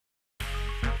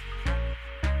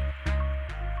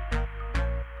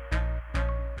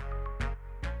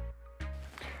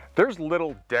There's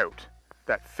little doubt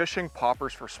that fishing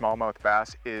poppers for smallmouth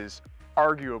bass is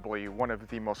arguably one of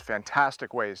the most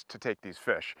fantastic ways to take these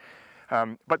fish.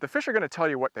 But the fish are going to tell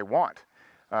you what they want.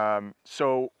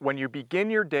 So when you begin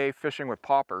your day fishing with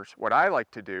poppers, what I like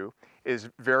to do is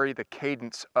vary the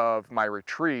cadence of my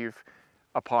retrieve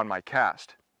upon my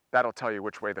cast. That'll tell you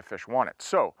which way the fish want it.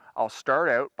 So I'll start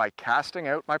out by casting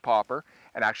out my popper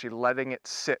and actually letting it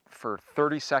sit for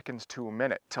 30 seconds to a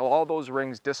minute till all those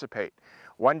rings dissipate.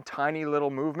 One tiny little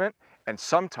movement, and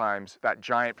sometimes that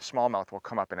giant smallmouth will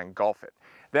come up and engulf it.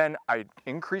 Then I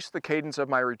increase the cadence of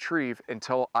my retrieve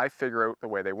until I figure out the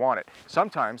way they want it.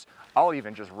 Sometimes I'll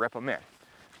even just rip them in.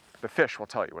 The fish will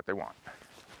tell you what they want.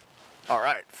 All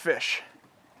right, fish.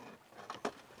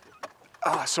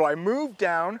 So I moved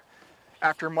down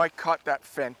after Mike caught that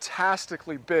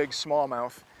fantastically big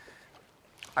smallmouth.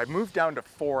 I moved down to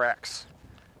 4X.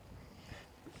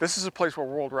 This is a place where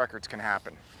world records can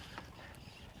happen.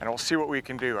 And we'll see what we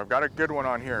can do. I've got a good one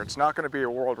on here. It's not going to be a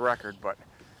world record, but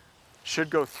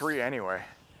should go 3 anyway.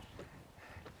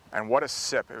 And what a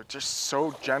sip. It was just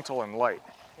so gentle and light.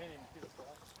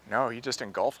 No, he just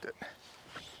engulfed it.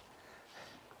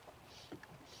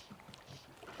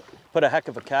 Put a heck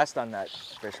of a cast on that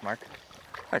fish, Mark.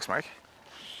 Thanks, Mike.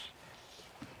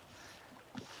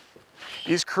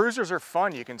 These cruisers are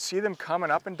fun. You can see them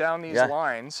coming up and down these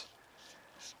lines.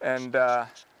 And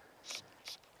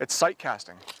it's sight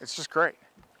casting. It's just great.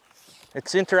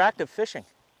 It's interactive fishing.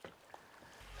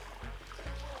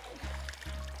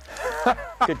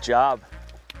 Good job.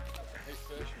 Nice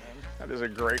fish, man. That is a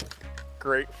great,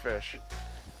 great fish.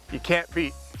 You can't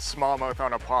beat smallmouth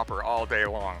on a popper all day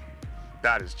long.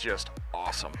 That is just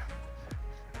awesome.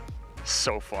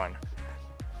 So fun.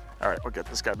 All right, we'll get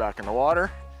this guy back in the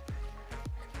water.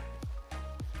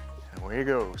 And away he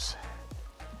goes.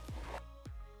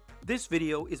 This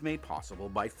video is made possible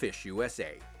by Fish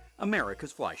USA,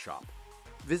 America's fly shop.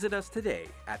 Visit us today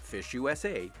at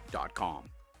fishusa.com.